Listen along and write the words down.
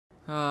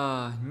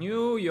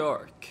New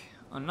York.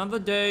 Another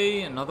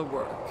day, another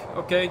work.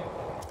 Okay.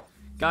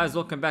 Guys,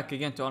 welcome back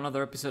again to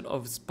another episode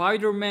of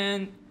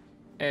Spider-Man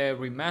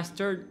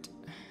Remastered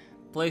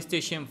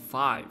PlayStation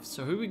 5.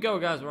 So here we go,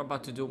 guys. We're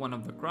about to do one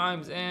of the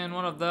crimes and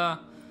one of the...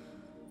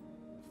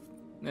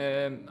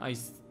 I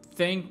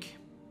think...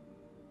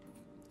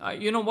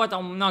 you know what?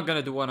 I'm not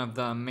gonna do one of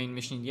the main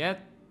missions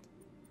yet.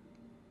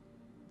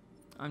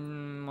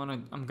 I'm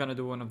gonna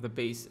do one of the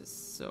bases.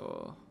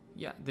 So,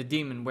 yeah, the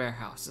demon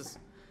warehouses.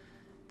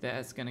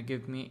 That's gonna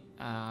give me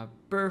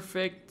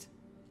perfect,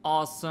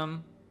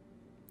 awesome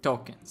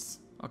tokens.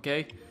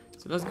 Okay,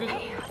 so let's go.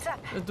 Hey, what's up?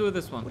 Let's do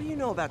this one. What do you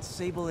know about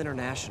Sable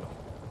International?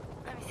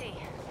 Let me see.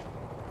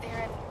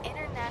 They're an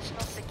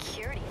international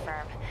security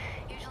firm,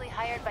 usually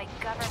hired by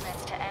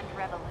governments to end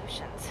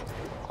revolutions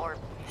or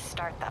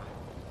start them.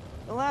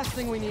 The last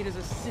thing we need is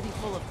a city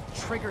full of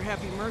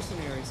trigger-happy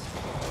mercenaries.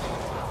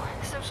 Oh,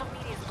 social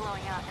media's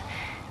blowing up.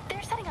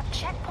 They're setting up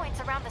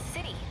checkpoints around the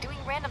city, doing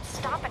random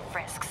stop and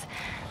frisks.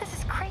 This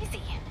is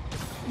crazy.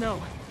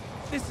 No,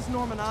 this is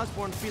Norman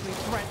Osborn feeling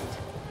threatened.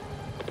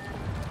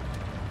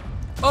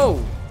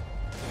 Oh!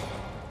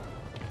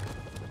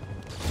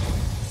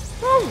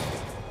 Woo!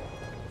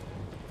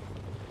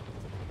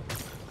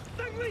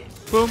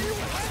 Boom!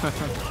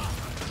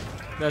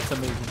 That's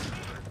amazing.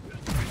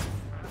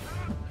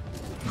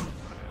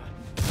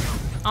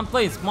 I'm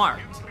playing smart.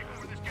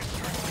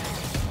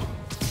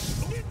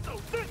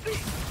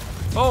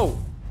 Oh!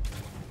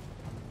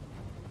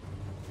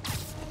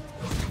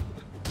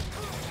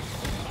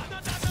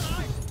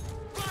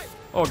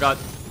 Oh god.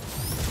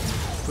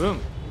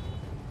 Boom.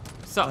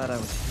 What's up? Glad I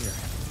was here.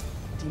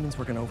 Demons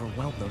were gonna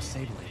overwhelm those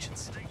Sable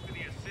agents.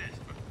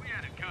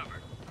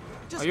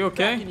 Just Are you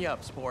okay? backing you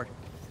up, sport.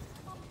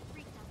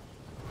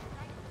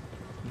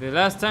 The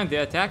last time they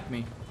attacked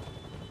me.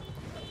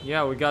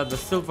 Yeah, we got the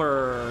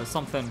silver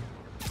something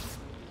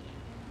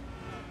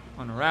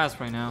on our ass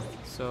right now.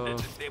 So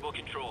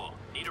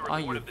are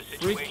you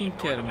freaking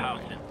kidding me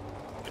right now?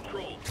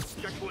 Control,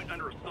 checkpoint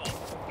under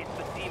assault. It's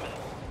the demon.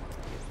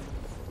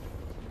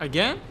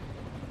 Again?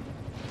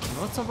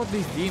 What's up with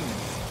these demons?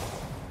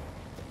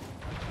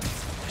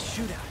 A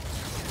shootout.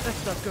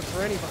 That's not good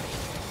for anybody.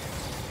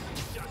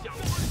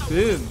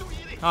 Boom.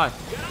 Hi.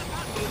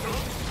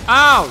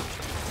 Ouch!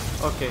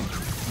 Okay.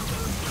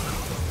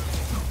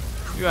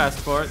 You asked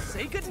for it.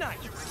 Say goodnight.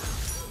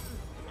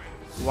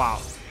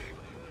 Wow.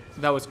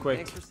 That was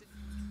quick.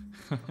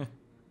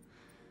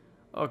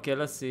 Okay,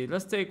 let's see.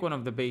 Let's take one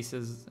of the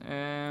bases.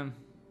 I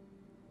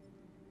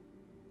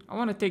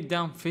want to take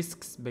down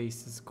Fisk's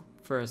bases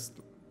first.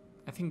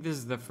 I think this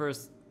is the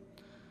first.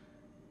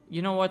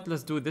 You know what?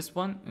 Let's do this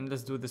one and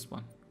let's do this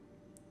one.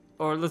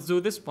 Or let's do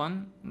this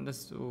one and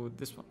let's do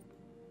this one.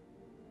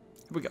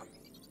 Here we go.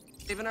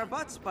 Saving our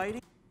butts,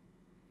 Spidey.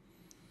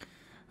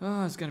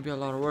 Oh, it's gonna be a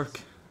lot of work.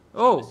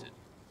 Oh,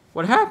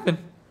 what happened?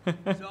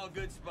 It's all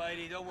good,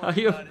 Spidey. Don't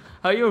worry about it.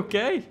 Are you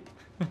okay?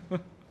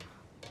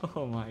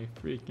 Oh my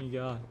freaking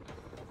god!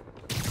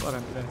 What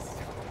a mess.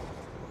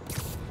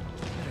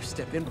 Better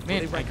step in before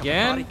Man, they rank up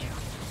again? the body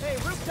count. Hey,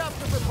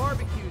 rooftops are for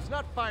barbecues,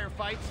 not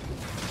firefights.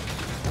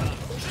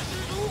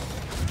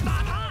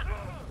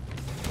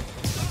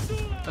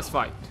 Let's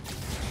fight.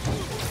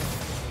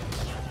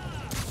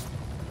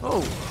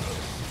 Oh.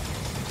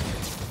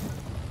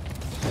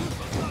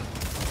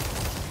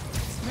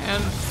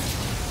 Man.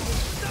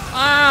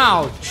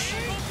 Ouch.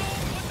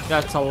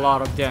 That's a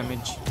lot of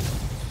damage.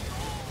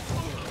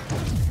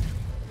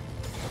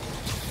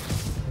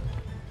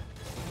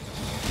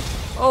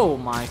 Oh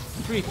my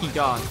freaking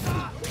god.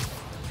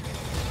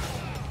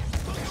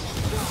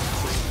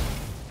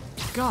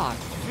 God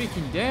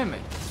freaking damn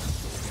it.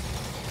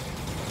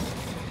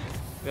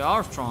 They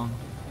are strong.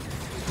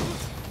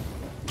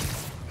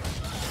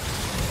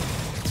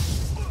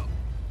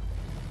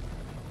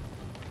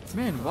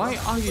 Man, why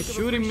are you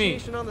shooting me?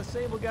 Appreciation on the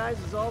Sable guys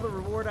is all the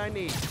reward I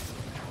need.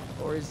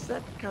 Or is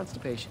that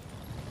constipation?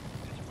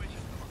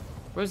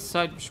 Where's the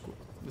side?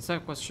 The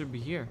side quest should be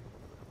here.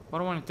 Why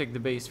do I want to take the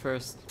base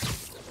first?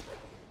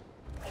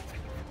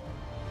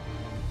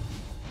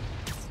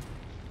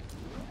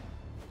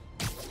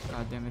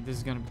 God damn it, this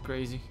is gonna be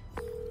crazy.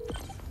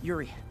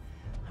 Yuri,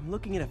 I'm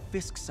looking at a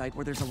Fisk site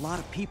where there's a lot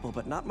of people,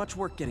 but not much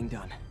work getting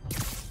done.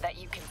 That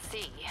you can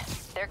see.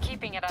 They're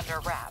keeping it under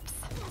wraps.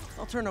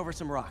 I'll turn over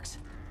some rocks.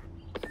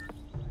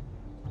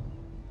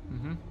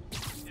 Mm-hmm.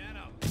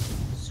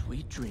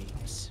 Sweet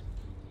dreams.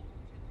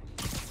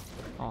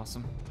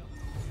 Awesome.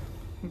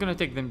 I'm gonna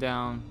take them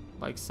down,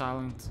 like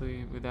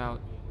silently,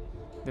 without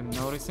them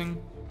noticing.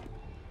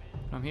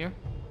 I'm here.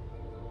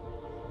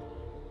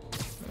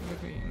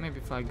 Maybe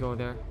if I go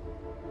there,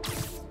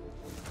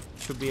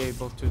 should be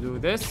able to do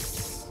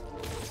this.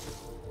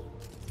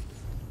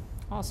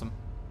 Awesome.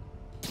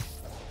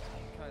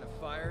 Kind of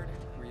fired,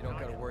 where you don't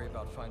gotta worry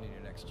about finding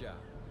your next job.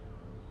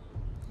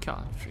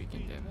 God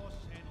freaking damn it.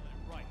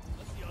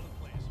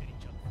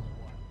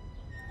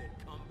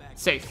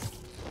 Safe. It's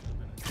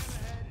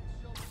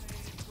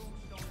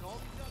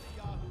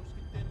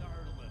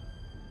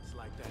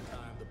like that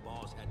time the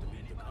boss had to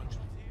leave the country.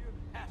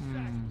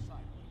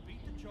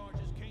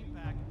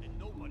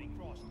 Nobody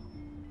crossed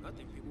him. I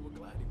think people were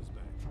glad he was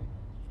back.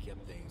 He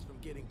kept things from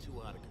getting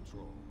too out of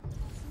control.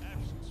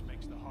 Absence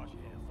makes the hardship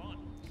fun.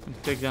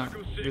 Let's take down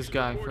this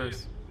guy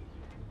first.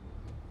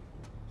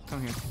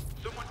 Come here.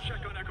 Someone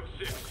check on Echo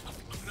 6.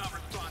 I'm not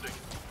responding.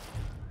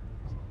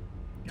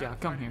 Yeah,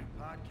 come here.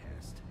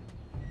 Podcast.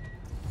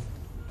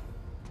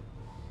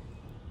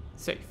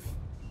 Safe.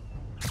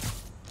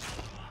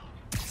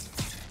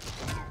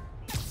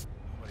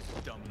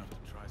 Nobody's dumb enough to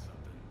try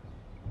something.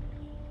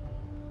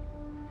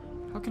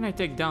 How can I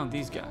take down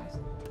these guys?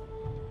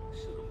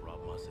 Should have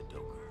brought my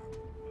Sudoku.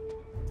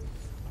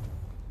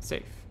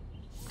 Safe.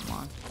 Come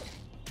on.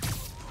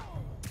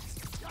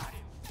 Got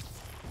him.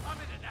 I'm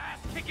in an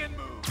ass-kicking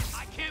mood.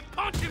 I can't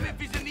punch him if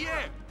he's in the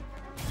air.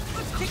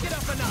 Let's kick it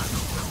up a notch.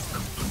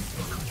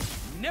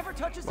 Never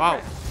touches Wow.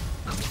 the ground.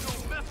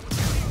 Don't mess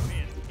with me,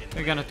 man.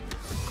 We're gonna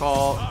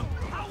call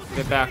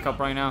the backup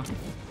right now.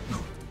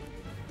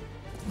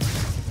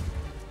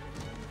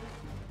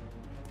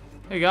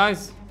 Hey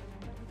guys.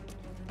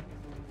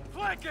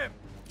 Flank him.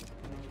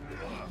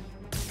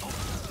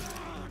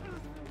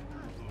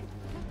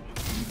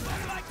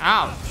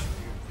 Ouch.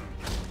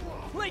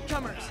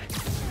 Latecomers.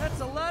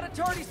 That's a lot of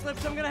tardy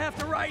slips I'm gonna have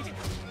to write.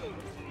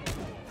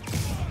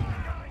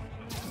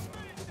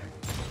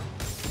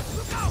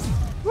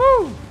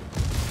 Woo!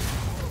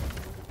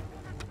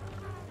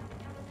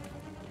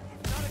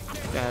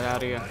 Get out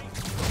of here.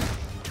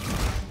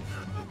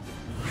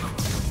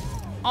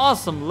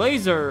 Awesome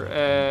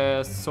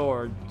laser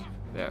sword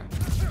there.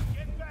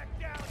 Get back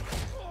down.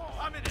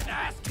 I'm in an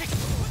ass-kicking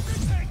mood. What's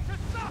it take to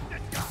stop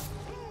this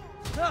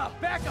guy? Ah,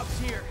 backup's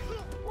here.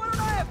 Why don't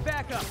I have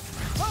backup?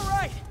 All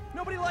right.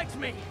 Nobody likes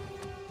me.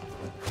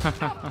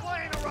 Stop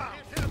playing around.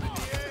 Hit him in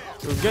the air.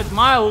 You'll get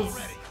Miles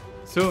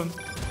soon.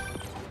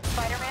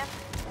 Spider-Man,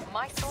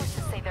 my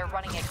sources say they're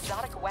running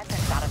exotic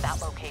weapons out of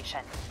that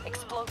location.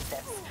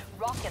 Explosives,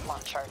 rocket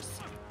launchers.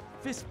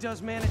 Fisk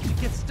does manage to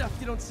get stuff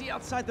you don't see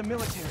outside the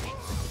military.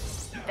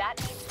 That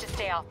needs to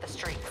stay off the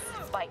streets,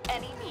 by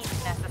any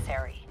means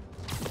necessary.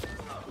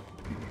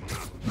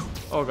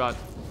 Oh god.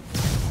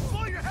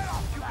 Blow your head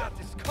off. You got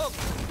this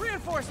covered.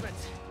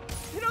 Reinforcements.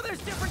 You know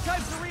there's different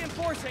types of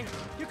reinforcing.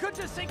 You could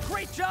just say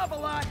great job a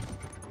lot.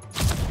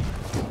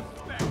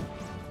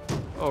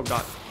 Oh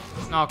god.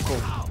 Not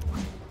cool.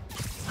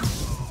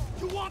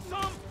 You want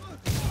some?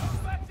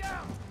 Back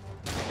down.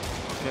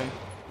 Okay.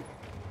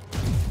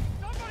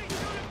 Somebody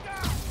shoot him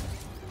down.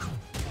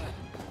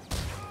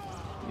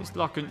 He's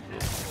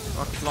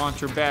rocket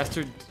launcher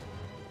bastard.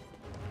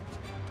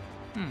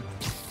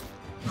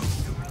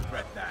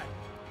 Regret that.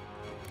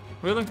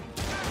 Really?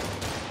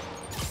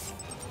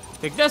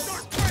 Take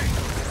this!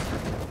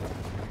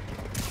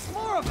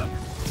 More of them.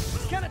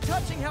 Kind of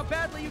touching how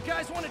badly you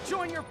guys want to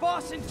join your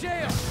boss in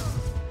jail.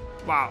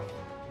 Wow.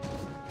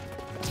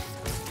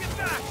 Get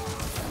back.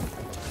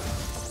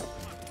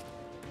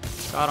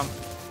 Got him.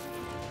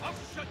 I'll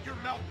shut your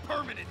mouth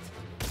permanent.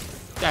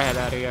 Get the hell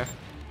out of here.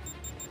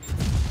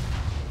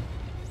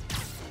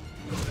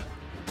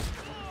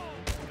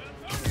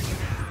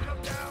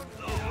 Come down.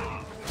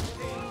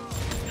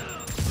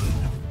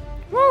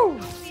 Woo!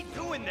 Keep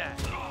doing that.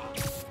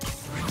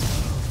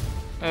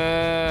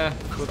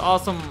 With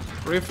awesome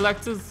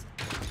reflexes,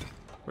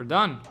 we're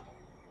done.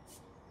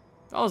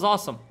 That was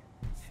awesome.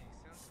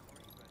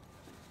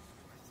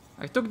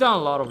 I took down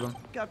a lot of them.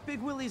 Got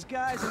Big Willie's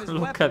guys and his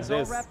Look at weapons all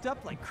this. wrapped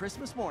up like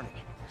Christmas morning.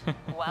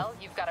 Well,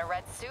 you've got a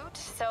red suit,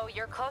 so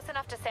you're close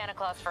enough to Santa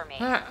Claus for me.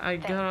 I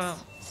got a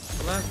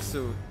black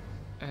suit.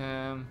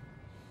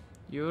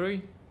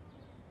 Yuri,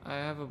 I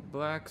have a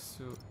black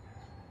suit.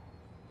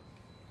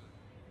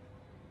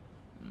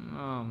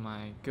 Oh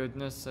my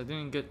goodness, I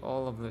didn't get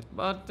all of it,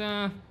 but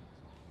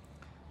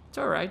it's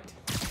alright.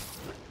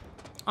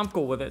 I'm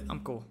cool with it,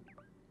 I'm cool.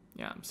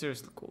 Yeah, I'm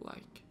seriously cool,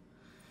 like.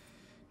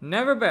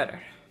 Never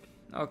better.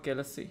 Okay,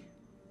 let's see.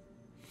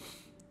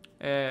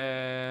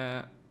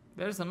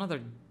 There's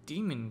another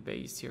demon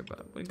base here,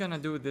 but we're gonna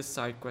do this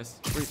side quest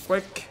real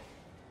quick.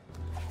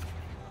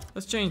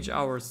 Let's change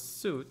our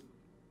suit.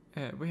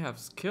 We have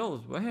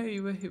skills.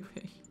 Wait.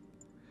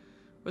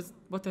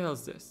 What the hell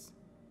is this?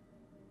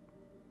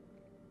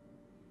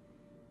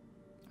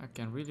 I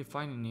can really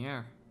find in the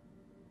air.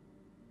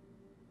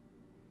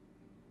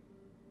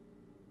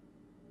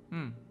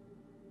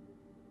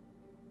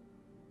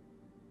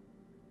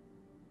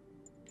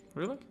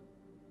 Really?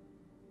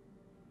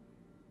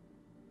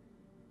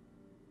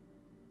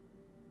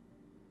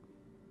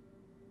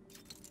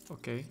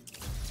 Okay.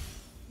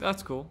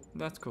 That's cool.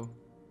 That's cool.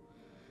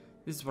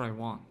 This is what I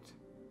want.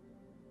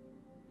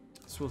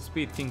 This will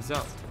speed things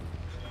up.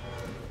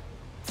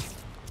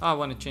 I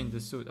want to change the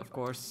suit, of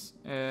course.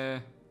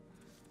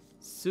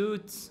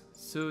 Suits.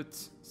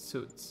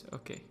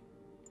 Okay.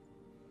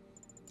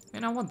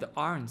 And I want the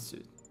iron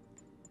suit.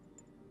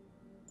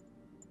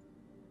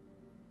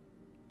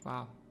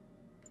 Wow.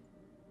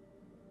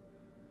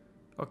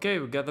 Okay,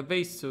 we got the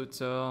base suit,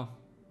 so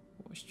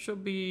we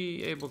should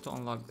be able to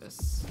unlock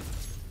this.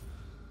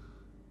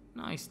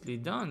 Nicely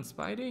done,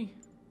 Spidey.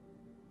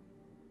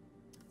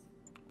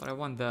 But I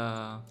want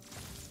the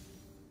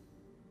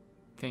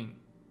thing.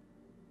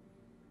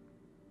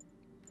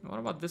 What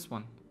about this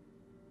one?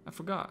 I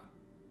forgot.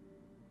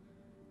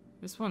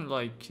 This one,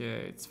 like,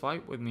 it's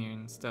fight with me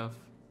and stuff.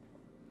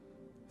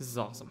 This is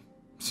awesome.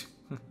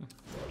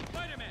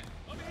 Spider-Man,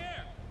 over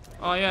here!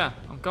 Oh yeah,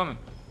 I'm coming.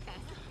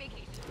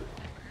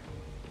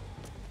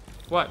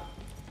 What?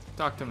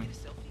 Talk to me.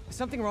 Is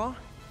something wrong?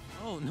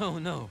 Oh,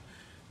 no.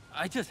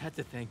 I just had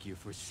to thank you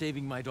for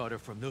saving my daughter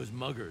from those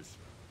muggers.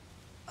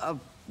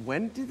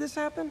 When did this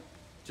happen?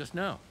 Just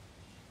now.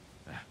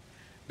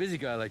 Busy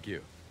guy like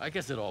you. I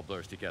guess it all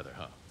blurs together,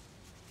 huh?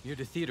 Near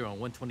the theater on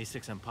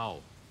 126 and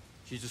Powell.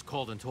 She just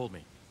called and told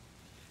me.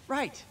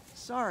 Right.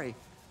 Sorry.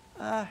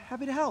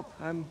 Happy to help.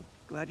 I'm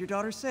glad your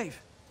daughter's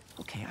safe.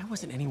 Okay, I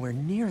wasn't anywhere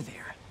near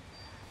there.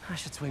 I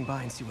should swing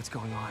by and see what's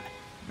going on.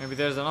 Maybe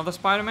there's another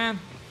Spider-Man?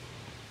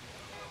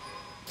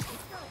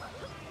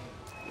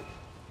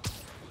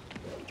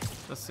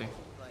 Let's see.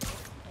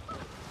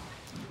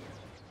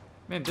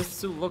 Man, this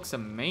suit looks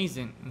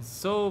amazing and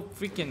so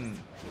freaking...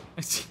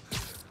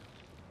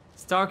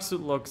 Stark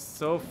suit looks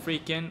so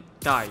freaking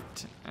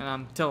tight, and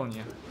I'm telling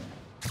you.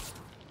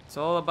 It's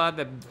all about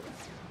the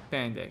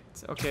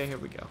band-aids. Okay, here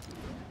we go.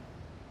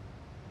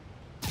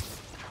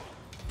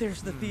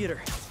 There's the theater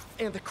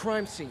and the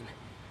crime scene.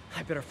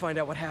 I better find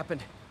out what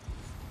happened.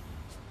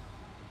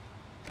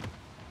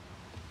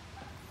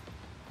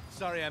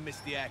 Sorry I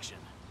missed the action.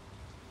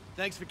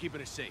 Thanks for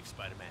keeping us safe,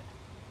 Spider-Man.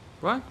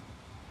 What?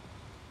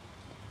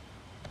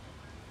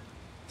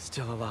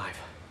 Still alive.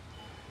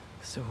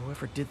 So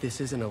whoever did this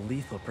isn't a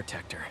lethal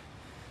protector.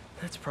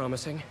 That's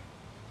promising.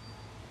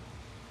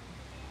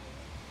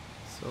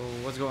 So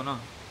what's going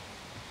on?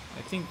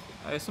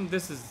 I assume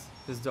this is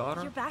his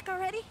daughter. You're back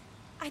already?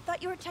 I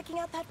thought you were checking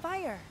out that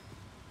fire.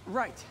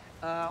 Right.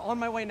 On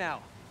my way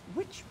now.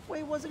 Which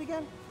way was it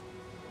again?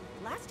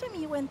 Last time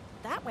you went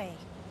that way.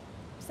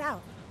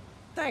 South.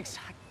 Thanks.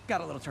 I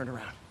got a little turned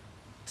around.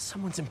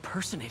 Someone's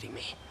impersonating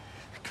me.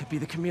 It could be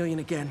the chameleon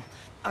again.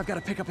 I've got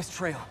to pick up his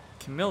trail.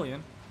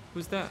 Chameleon?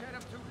 Who's that? Head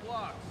up 2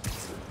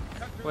 blocks.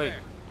 Cut through Wait. there.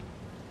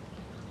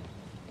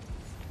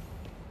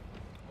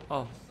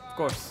 Oh, of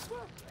course.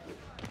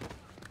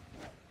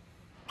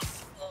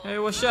 Hey,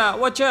 watch out,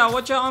 watch out,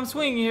 watch out, I'm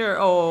swinging here.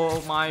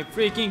 Oh my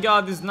freaking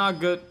god, this is not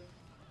good.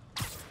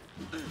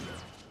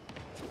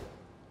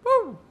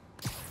 Woo!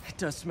 It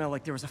does smell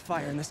like there was a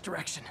fire in this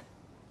direction.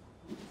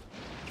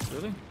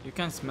 Really? You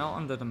can smell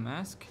under the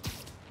mask?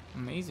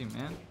 Amazing,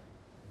 man.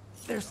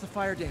 There's the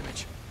fire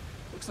damage.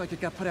 Looks like it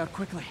got put out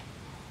quickly.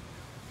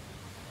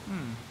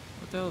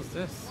 What the hell is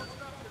this?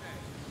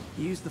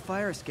 He used the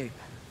fire escape.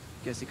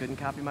 Guess he couldn't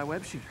copy my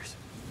web shooters.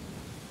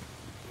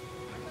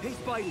 Hey,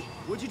 Spidey,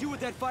 what'd you do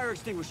with that fire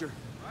extinguisher?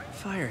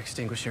 Fire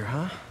extinguisher,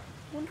 huh?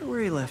 Wonder where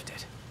he left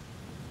it.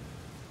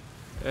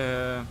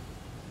 There.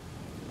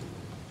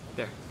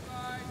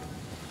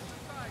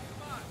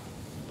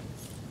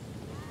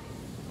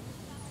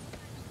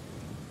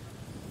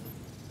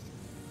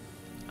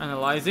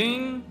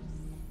 Analyzing.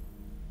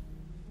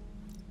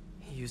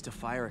 He used a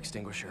fire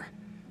extinguisher.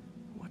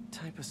 What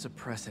type of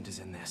suppressant is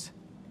in this?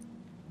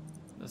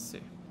 Let's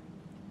see.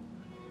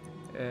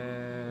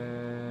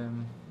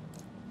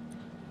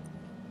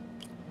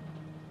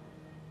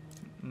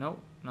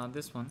 Nope, not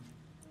this one.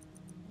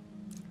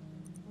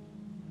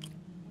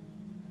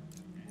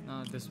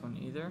 Not this one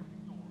either.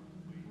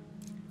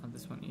 Not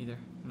this one either.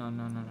 No.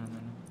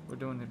 We're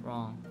doing it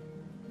wrong.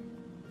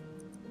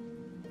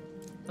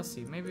 Let's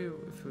see, maybe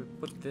if we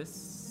put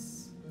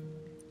this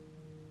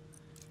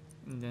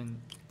and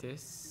then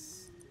this.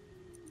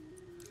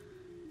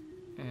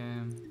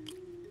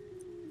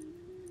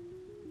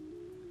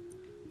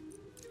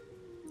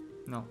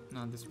 No,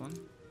 not this one.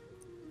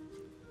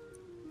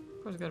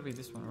 Of course, it's gotta be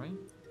this one, right?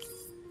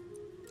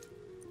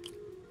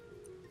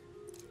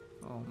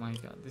 Oh my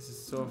god, this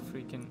is so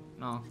freaking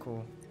not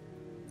cool.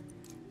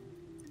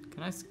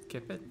 Can I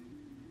skip it?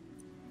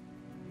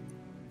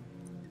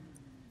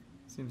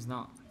 Seems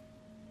not.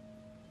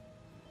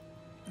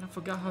 And I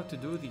forgot how to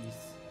do these.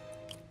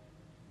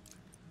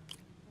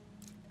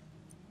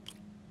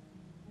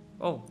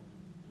 Oh,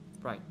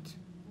 right.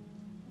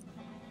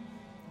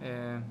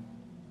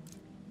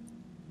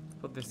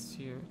 Put this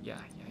here. Yeah,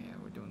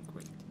 we're doing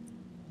great.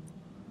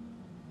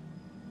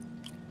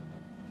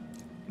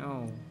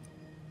 No.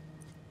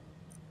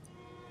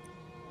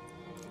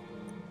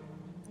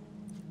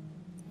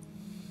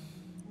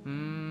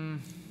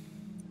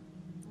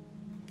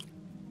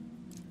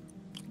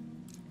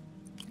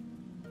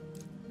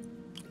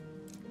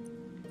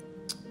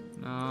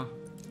 No.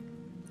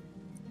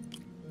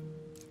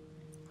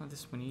 Not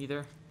this one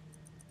either.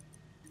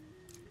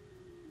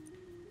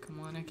 Come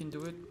on, I can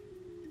do it.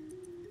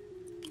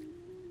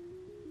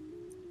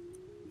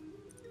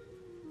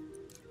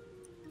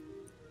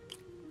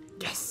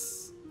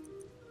 Yes!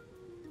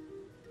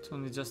 It's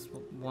only just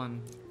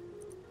one.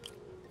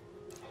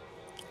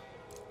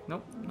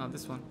 Nope, not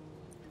this one.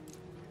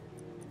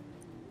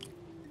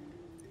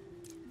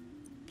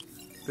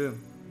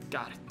 Boom.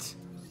 Got it.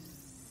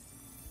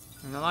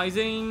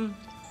 Analyzing.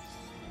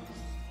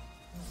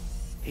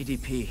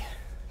 ADP.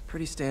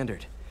 Pretty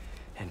standard.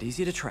 And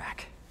easy to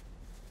track.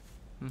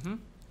 Mm-hmm.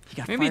 He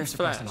got Maybe fire it's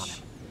suppressant on Flash.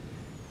 him.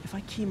 If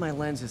I key my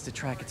lenses to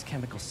track its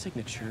chemical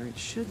signature, it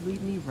should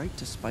lead me right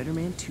to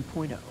Spider-Man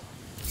 2.0.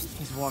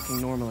 He's walking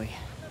normally.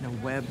 No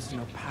webs,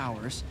 no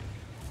powers.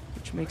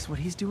 Which makes what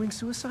he's doing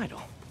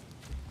suicidal.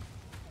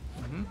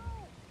 Mm-hmm.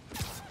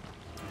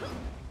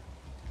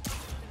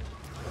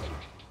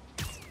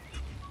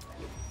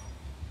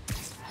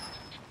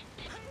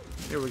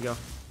 Here we go.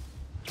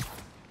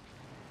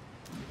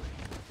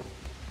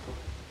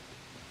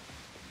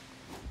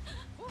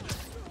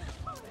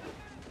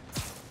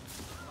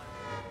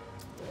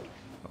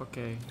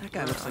 Okay. That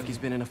guy looks like he's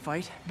been in a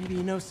fight. Maybe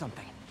he knows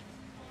something.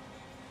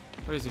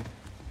 Where is he?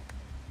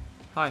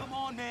 Hi. Come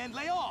on, man,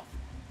 lay off.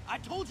 I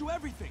told you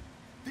everything.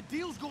 The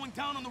deal's going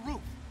down on the roof.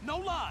 No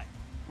lie.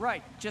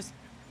 Right, just...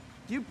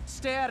 you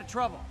stay out of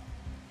trouble.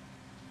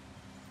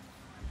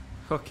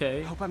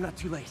 Okay. Hope I'm not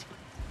too late.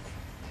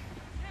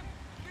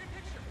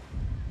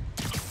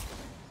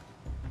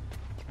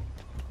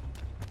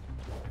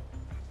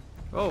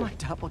 Oh. My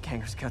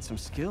doppelganger's got some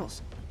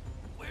skills.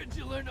 Where'd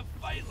you learn to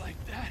fight like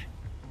that?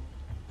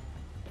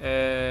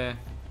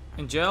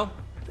 In jail?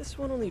 This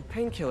one will need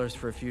painkillers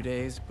for a few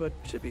days, but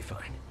should be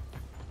fine.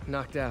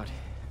 Knocked out,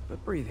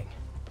 but breathing.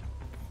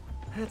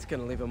 That's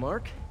gonna leave a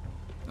mark.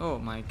 Oh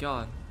my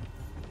god.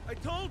 I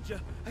told you,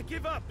 I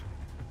give up.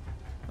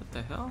 What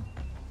the hell?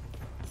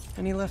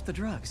 And he left the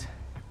drugs.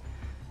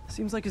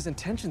 Seems like his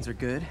intentions are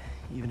good,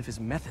 even if his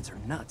methods are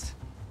nuts.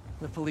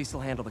 The police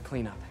will handle the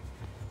cleanup.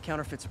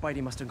 Counterfeit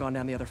Spidey must have gone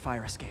down the other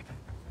fire escape.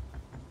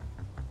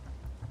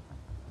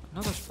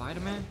 Another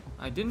Spider-Man?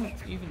 I didn't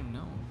even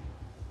know.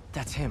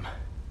 That's him.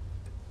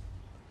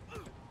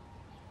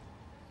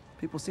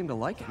 People seem to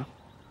like him.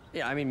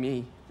 Yeah, I mean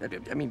me.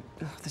 I mean,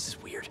 this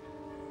is weird.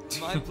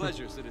 My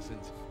pleasure,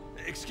 citizens.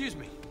 Excuse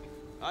me.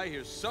 I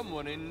hear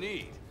someone in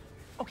need.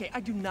 Okay,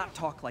 I do not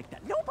talk like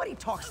that. Nobody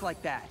talks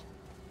like that.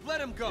 Let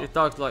him go. It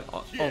talked like,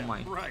 oh, Yeah, oh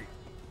my. right.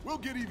 We'll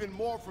get even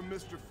more from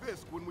Mr.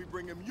 Fisk when we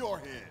bring him your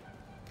head.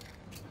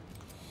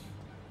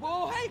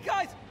 Whoa, hey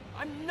guys!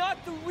 I'm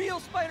not the real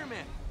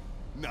Spider-Man.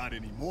 Not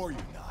anymore, you're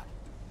not.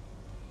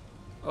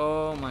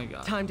 Oh my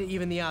god. Time to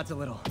even the odds a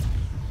little.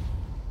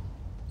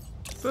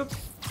 Boop.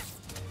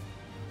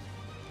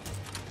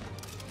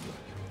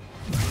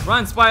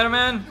 Run,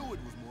 Spider-Man! I knew it was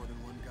more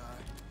than one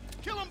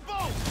guy. Kill them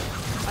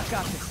both! I've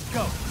got this.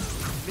 Go.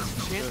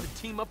 Miss a chance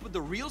to team up with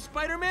the real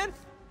Spider-Man?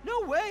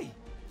 No way.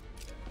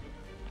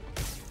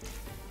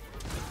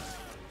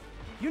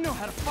 You know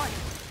how to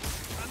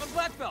fight. I'm a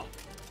black belt.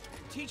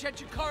 Teach at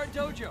Chikara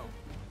Dojo.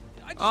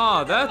 I just Ah,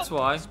 wanted to that's help.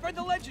 why. Spread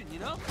the legend, you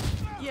know?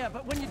 Yeah,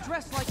 but when you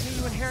dress like me,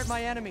 you inherit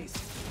my enemies.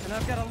 And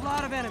I've got a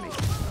lot of enemies.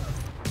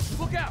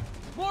 Look out!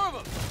 More of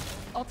them!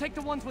 I'll take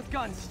the ones with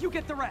guns. You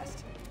get the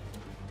rest.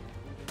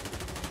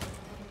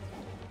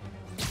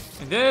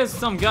 And there's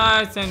some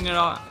guys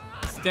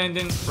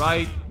standing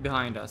right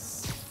behind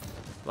us.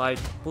 Like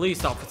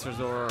police officers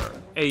or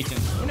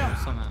agents You know,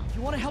 somehow. if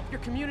you want to help your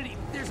community,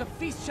 there's a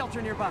feast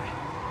shelter nearby.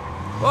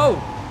 Whoa!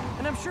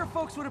 And I'm sure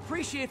folks would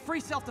appreciate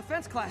free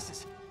self-defense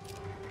classes.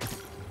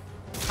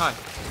 Hi.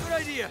 Good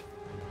idea.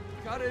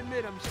 Gotta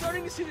admit, I'm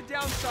starting to see the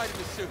downside of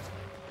the suit.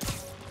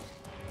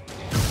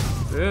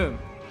 Boom.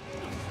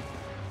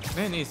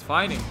 Man, he's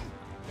fighting.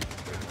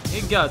 He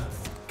got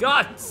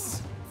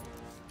guts!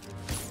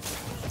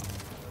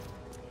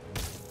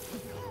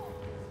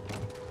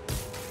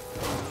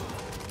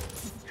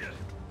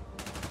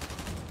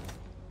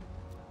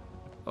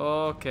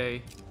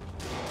 Okay.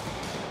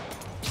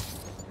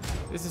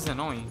 This is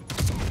annoying.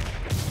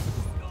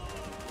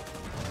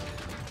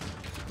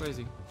 Where is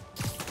he?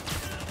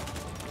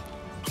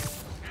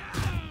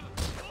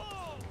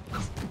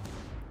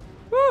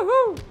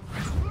 Woohoo!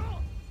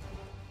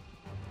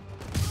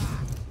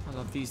 I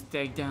love these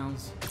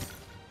takedowns.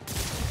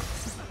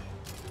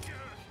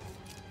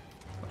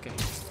 Okay.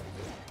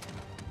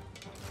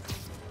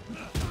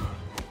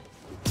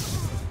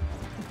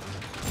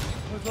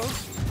 Are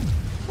those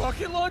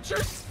rocket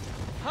launchers?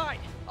 Hide.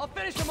 I'll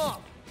finish him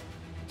off.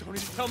 Don't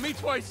even tell me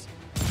twice.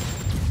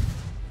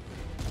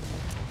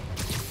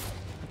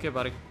 Okay,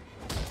 buddy.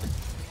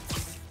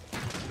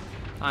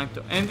 Time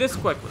to end this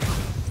quickly.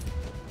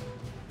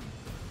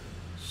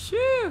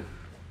 Shoo!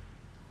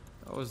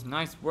 That was a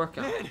nice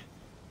workout. Man,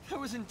 that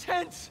was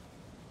intense.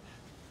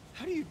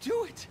 How do you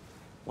do it?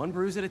 One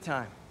bruise at a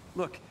time.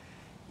 Look,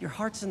 your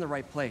heart's in the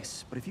right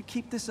place, but if you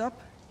keep this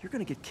up, you're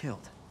gonna get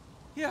killed.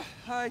 Yeah,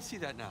 I see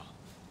that now.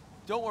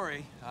 Don't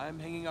worry, I'm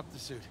hanging up the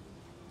suit.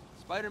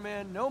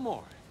 Spider-Man, no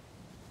more.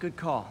 Good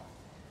call.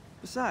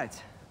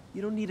 Besides,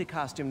 you don't need a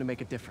costume to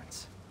make a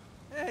difference.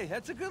 Hey,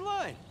 that's a good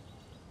line.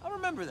 I'll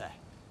remember that.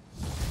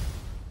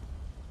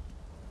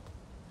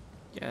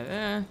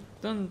 Yeah,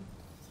 don't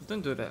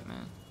do that,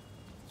 man.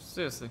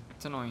 Seriously,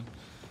 it's annoying.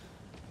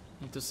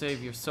 Need to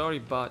save your sorry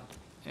butt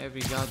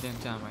every goddamn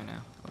time right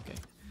now. Okay,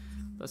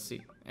 let's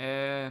see.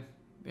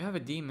 We have a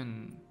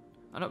demon.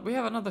 We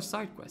have another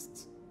side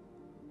quest.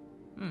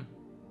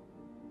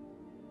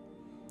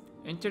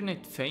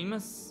 Internet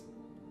famous?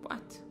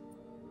 What?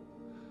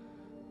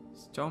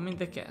 Storming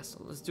the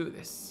castle. Let's do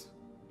this.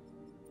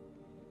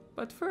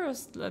 But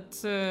first,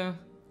 let's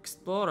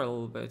explore a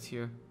little bit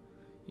here.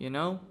 You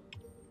know?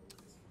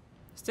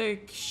 Let's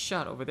take a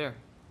shot over there.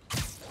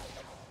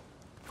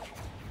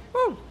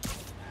 Woo!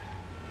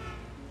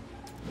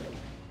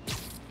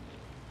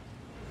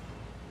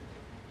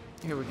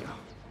 Here we go.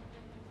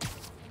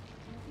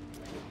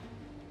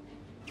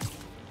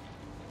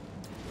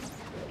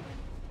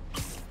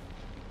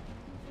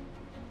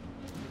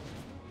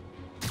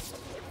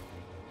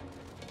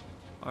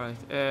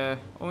 Alright,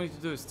 all we need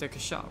to do is take a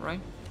shot,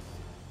 right?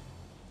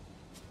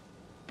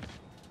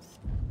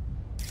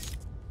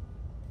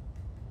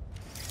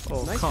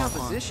 Oh, Nice come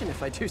composition,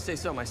 if I do say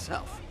so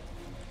myself.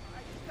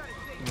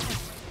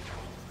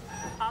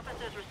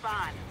 Officers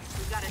respond.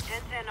 We've got a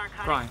 10-10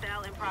 narcotic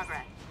cell in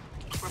progress.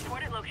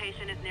 Reported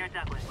location is near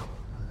Douglas.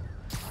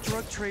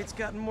 Drug trade's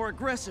gotten more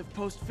aggressive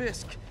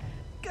post-Fisk.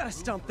 Gotta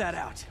stomp that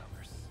out.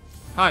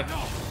 Hi.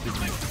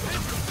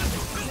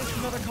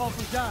 Another call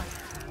from Doc.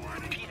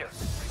 Peter,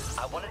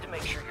 I wanted to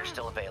make sure you're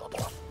still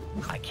available.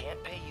 I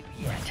can't pay you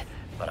yet,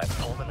 but I've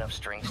pulled enough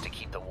strings to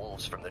keep the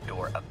wolves from the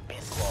door a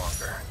bit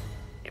longer.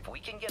 If we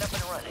can get up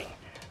and running,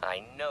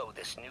 I know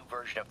this new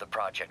version of the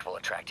project will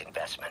attract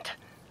investment.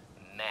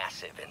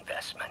 Massive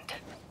investment.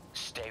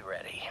 Stay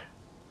ready.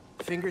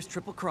 Fingers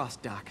triple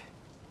crossed, Doc.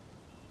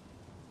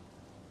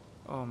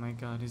 Oh my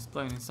god, he's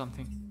planning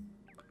something.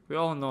 We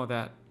all know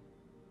that.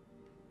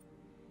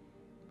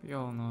 We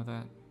all know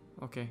that.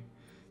 Okay.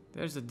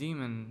 There's a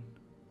demon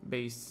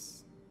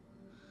base.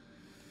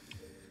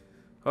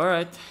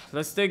 Alright,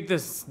 let's take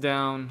this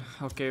down.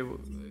 Okay,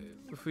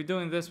 if we're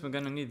doing this, we're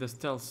gonna need the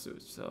stealth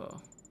suit, so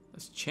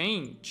let's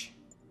change.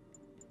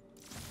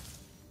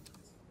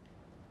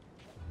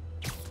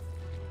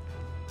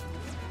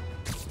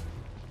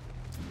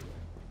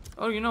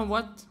 Oh, you know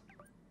what?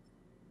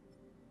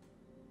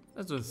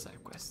 Let's do the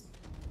side quest.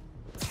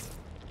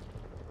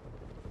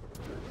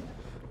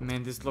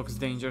 Man, this looks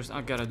dangerous.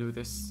 I gotta do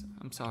this.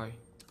 I'm sorry.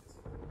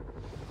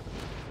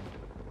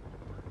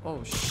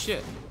 Oh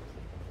shit.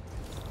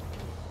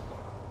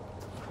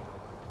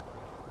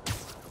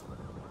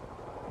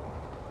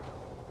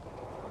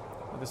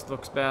 Oh, this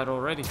looks bad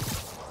already.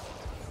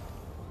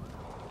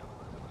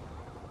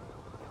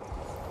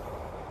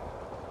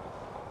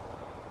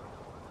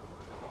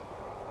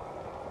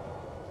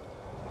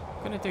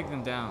 I'm gonna take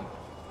them down.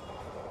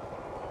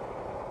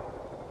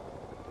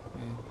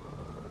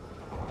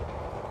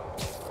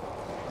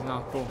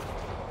 Not cool.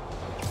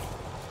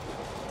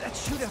 That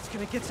shootout's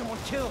gonna get someone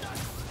killed.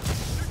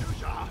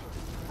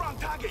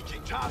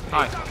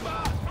 Hi.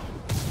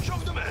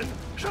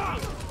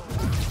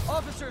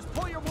 Officers,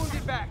 pull your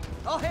wounded back.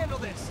 I'll handle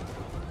this.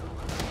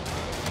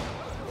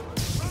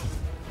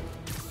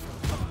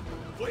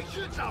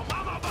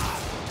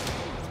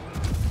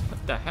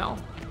 What the hell?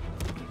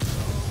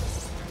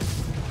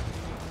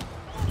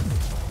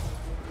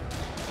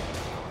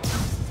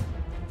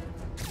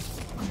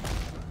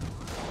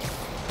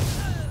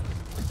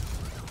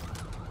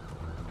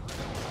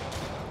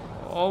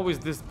 Always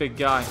this big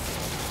guy.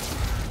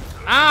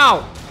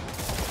 Ow!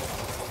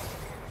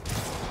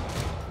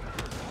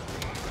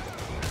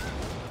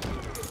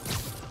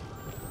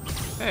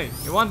 Hey,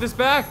 you want this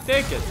back?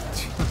 Take it.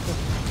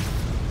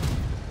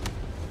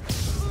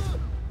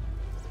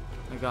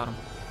 I got him.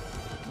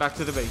 Back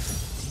to the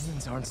base.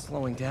 Demons aren't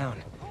slowing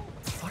down.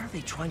 What are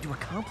they trying to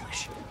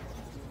accomplish?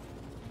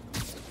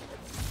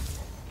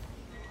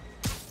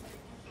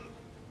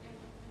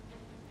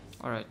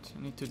 Alright,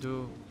 I need to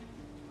do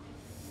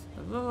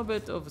a little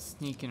bit of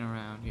sneaking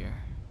around here.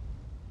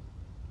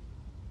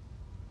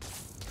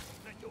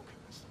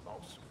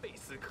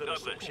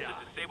 Douglas, this is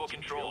Stable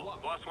Control.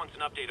 Boss wants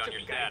an update on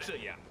your status.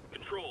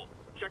 Control,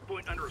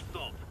 checkpoint under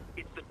assault.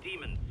 It's the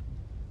demons.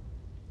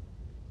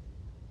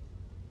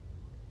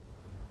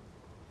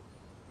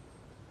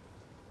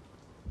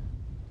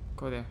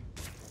 Go there.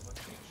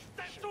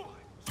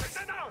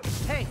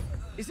 Hey,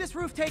 is this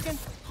roof taken?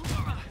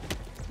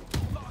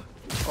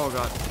 Oh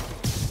god.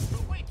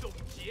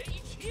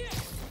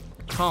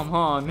 Come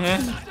on,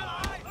 man.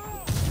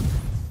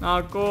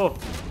 Not cool.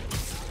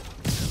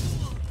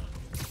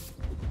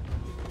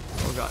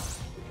 Oh god.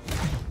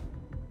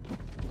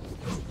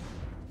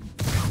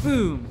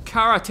 Boom!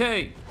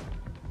 Karate!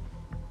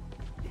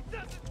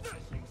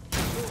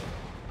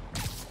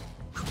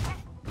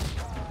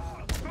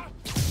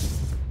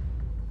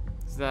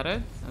 Is that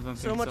it? I don't think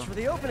so. So much for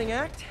the opening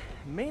act.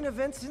 Main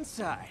event's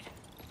inside.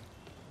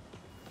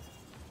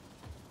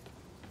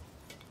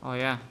 Oh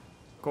yeah,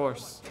 of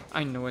course.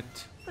 I knew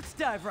it. Let's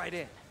dive right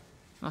in.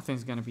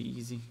 Nothing's gonna be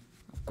easy.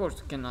 Of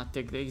course we cannot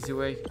take the easy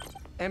way.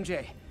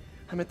 MJ,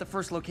 I'm at the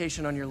first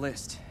location on your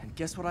list, and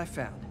guess what I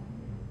found?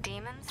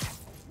 Demons?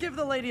 Give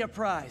the lady a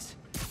prize.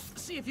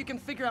 See if you can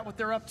figure out what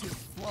they're up to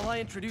while I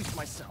introduce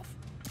myself.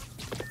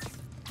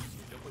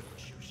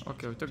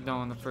 Okay, we took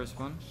down the first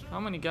one. How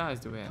many guys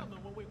do we have?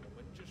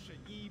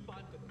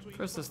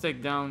 First, let's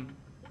take down,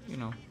 you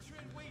know,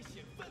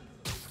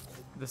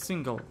 the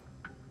single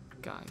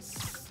guys.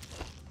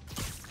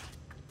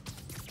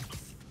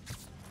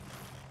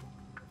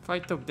 If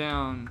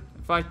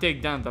I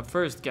take down the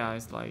first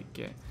guys, like,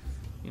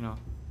 you know,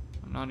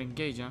 I'm not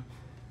engaged, huh?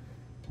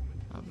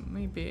 I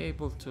may be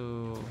able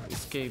to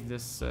escape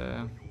this.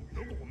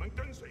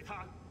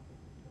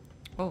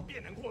 Oh,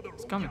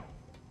 it's coming.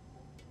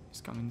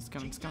 It's coming, it's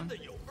coming, it's coming.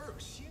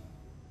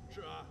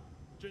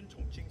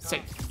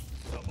 Safe.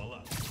 怎么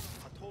了？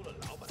他偷了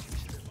老板的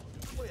钱，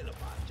为了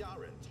把家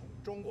人从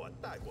中国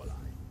带过来。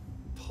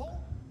偷？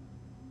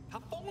他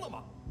疯了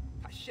吗？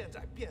他现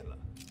在变了，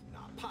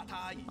哪怕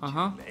他以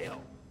前没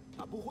有，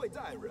他不会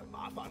再惹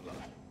麻烦了。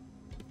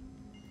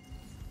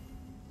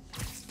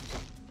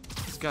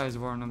This guy is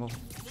vulnerable.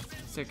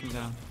 Let's take him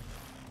down.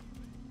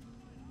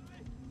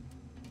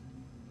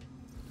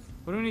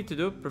 What do we need to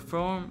do?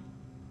 Perform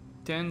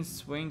 10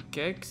 swing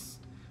kicks.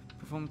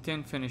 Perform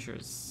 10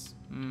 finishers.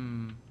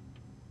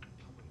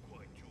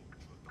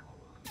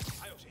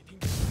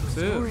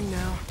 Scoring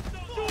now.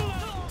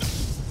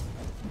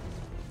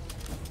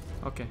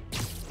 Okay.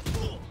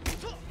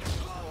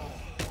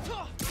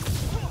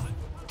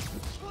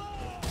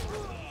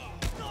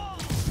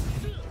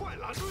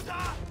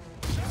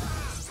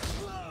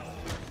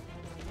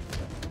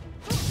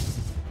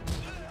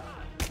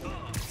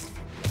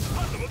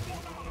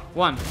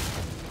 One.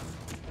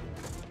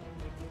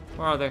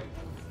 Where are they?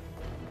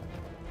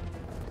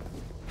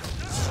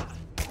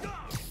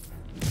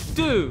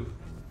 Two.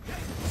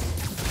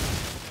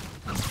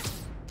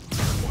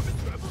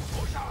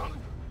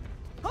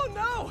 Oh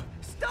no!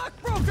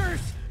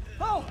 Stockbrokers!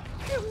 Oh,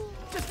 phew,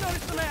 just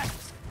noticed the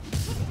masks.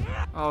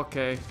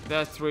 Okay,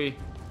 that's 3.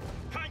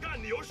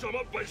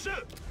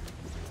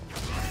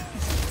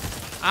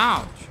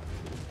 Ouch.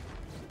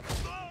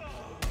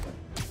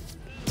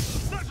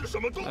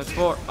 That's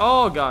 4.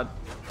 Oh god.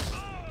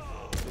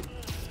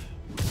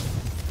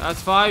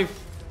 That's 5.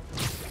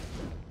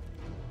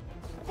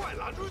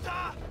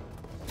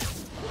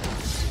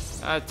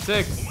 That's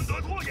 6.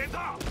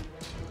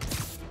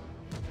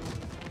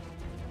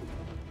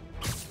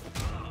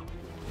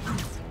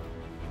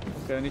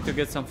 Okay, I need to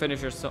get some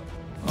finishers. So,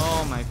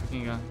 oh my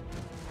freaking god!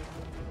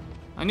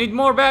 I need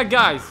more bad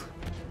guys.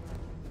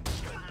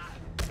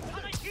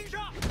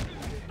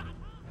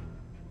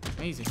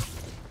 Amazing.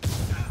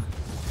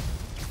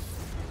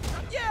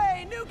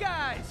 Yay, new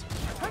guys!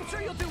 I'm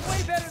sure you'll do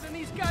way better than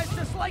these guys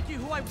just like you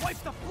who I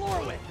wiped the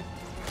floor with.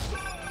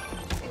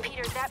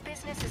 Peter, that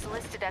business is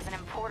listed as an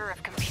importer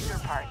of computer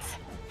parts.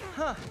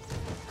 Huh.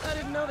 I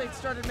didn't know they'd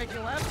started making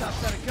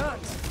laptops out of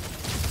guns.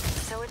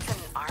 So it's an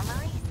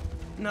armory?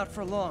 Not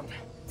for long.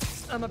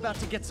 I'm about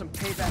to get some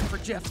payback for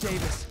Jeff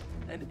Davis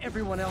and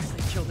everyone else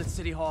they killed at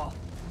City Hall.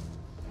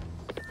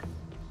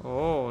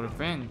 Oh,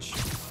 revenge.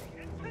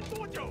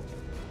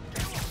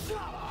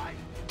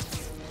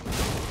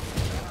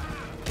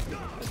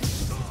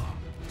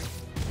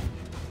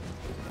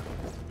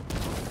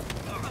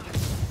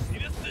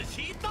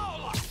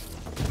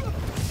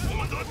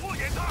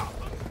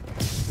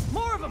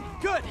 More of them!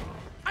 Good!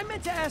 I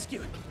meant to ask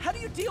you, how do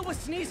you deal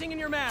with sneezing in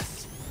your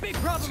masks? Big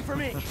problem for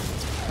me.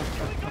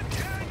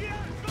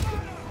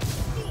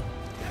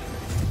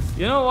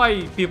 You know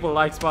why people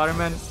like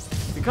Spider-Man?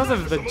 Because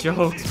of the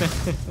jokes,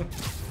 man.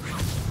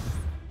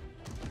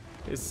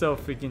 It's so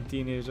freaking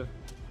teenager.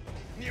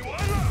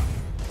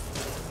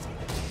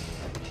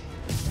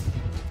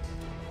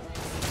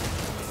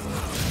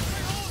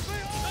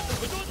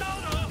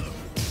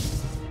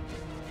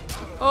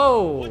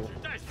 Oh!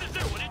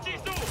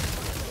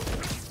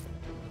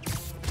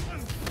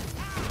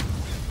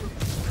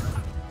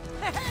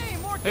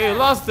 Hey, you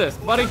lost this,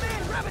 buddy.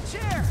 Grab a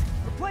chair.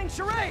 We're playing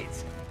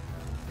charades.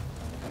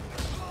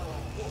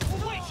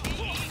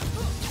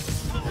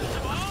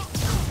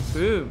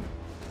 Boom.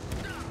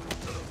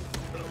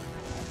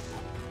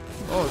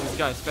 Oh, this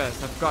guy's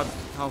fast. I forgot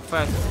how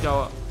fast this guy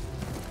was.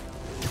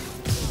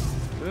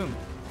 Boom.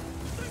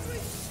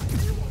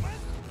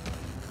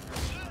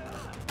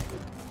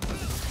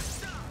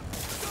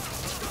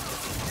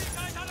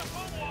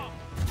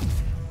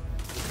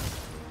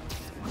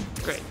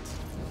 Great.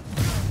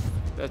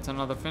 That's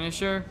another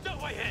finisher.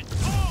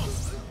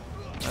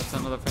 That's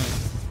another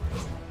finisher.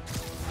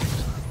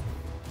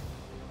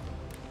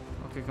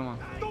 Okay, come on.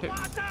 Hit.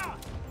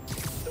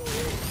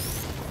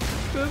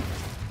 Good.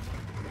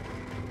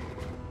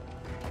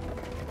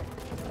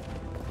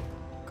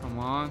 Come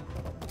on.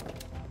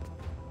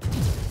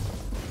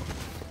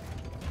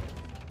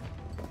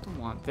 Don't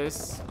want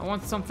this. I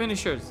want some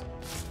finishers.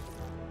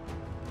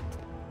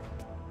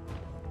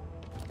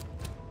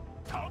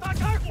 I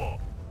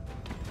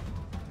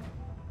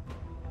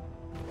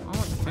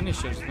want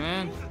finishers,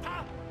 man.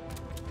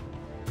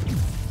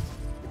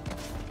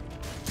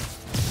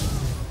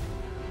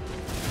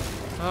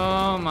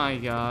 Oh my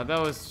god, that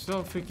was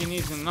so freaking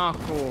easy, not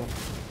cool.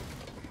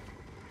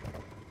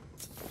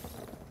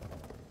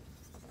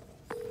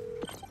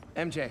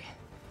 MJ,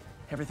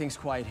 everything's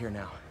quiet here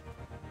now.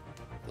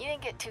 You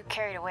didn't get too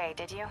carried away,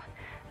 did you?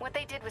 What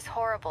they did was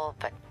horrible,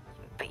 but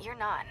you're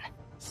not.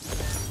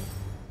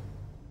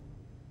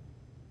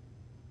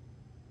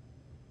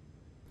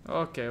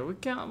 Okay, we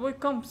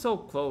come so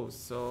close,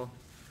 so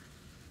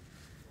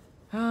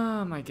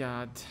oh my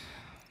god.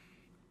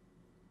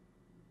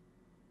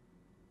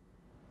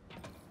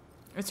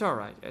 It's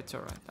alright, it's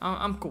alright.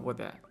 I'm cool with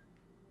that.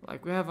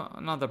 Like we have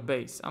another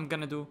base. I'm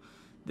gonna do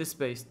this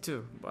base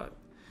too, but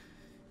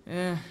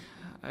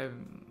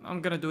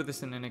I'm gonna do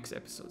this in the next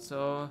episode.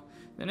 So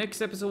the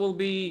next episode will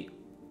be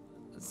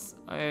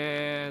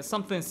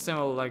something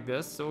similar like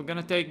this. So we're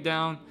gonna take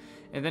down,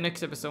 in the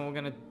next episode we're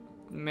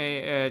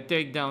gonna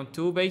take down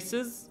 2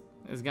 bases.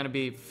 It's gonna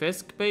be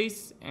Fisk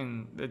base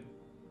and the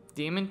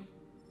demon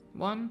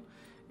one,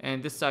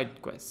 and this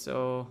side quest.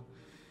 So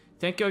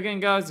thank you again,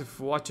 guys. If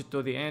you watch it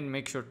to the end,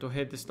 make sure to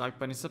hit this like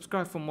button,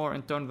 subscribe for more,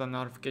 and turn the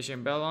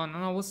notification bell on.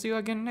 And I will see you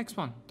again next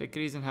one. Take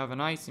it easy and have a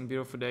nice and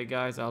beautiful day,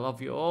 guys. I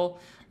love you all.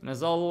 And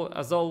as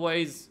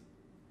always,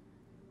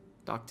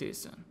 talk to you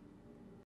soon.